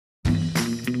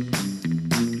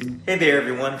Hey there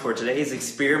everyone, for today's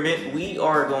experiment we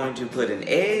are going to put an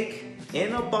egg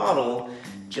in a bottle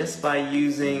just by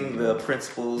using the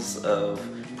principles of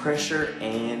pressure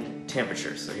and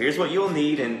temperature. So here's what you'll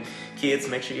need, and kids,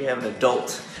 make sure you have an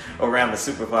adult around to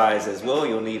supervise as well.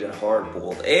 You'll need a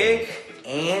hard-boiled egg,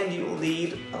 and you'll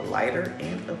need a lighter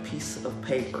and a piece of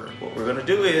paper. What we're gonna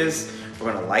do is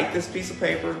we're gonna light this piece of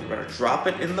paper, we're gonna drop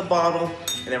it in the bottle,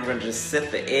 and then we're gonna just set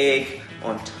the egg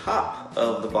on top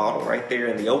of the bottle right there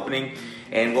in the opening.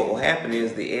 And what will happen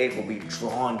is the egg will be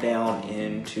drawn down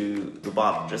into the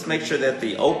bottle. Just make sure that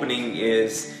the opening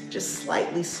is just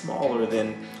slightly smaller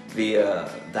than the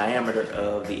diameter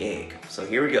of the egg. So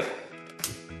here we go.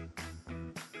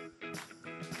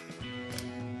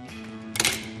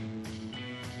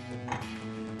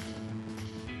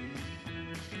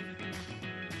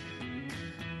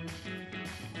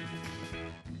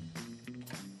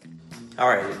 All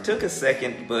right, it took a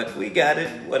second, but we got it.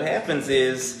 What happens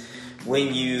is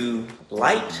when you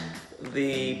light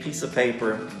the piece of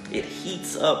paper, it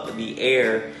heats up the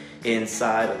air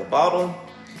inside of the bottle,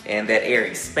 and that air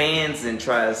expands and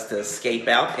tries to escape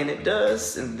out, and it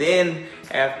does. And then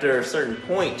after a certain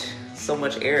point, so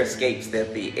much air escapes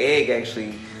that the egg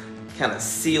actually kind of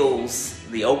seals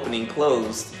the opening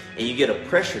closed, and you get a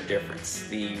pressure difference.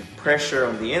 The pressure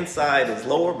on the inside is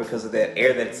lower because of that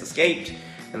air that's escaped,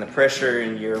 and the pressure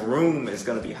in your room is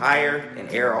going to be higher, and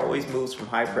air always moves from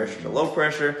high pressure to low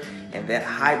pressure, and that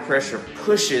high pressure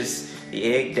pushes the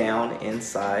egg down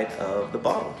inside of the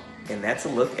bottle. And that's a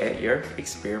look at your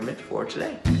experiment for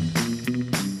today.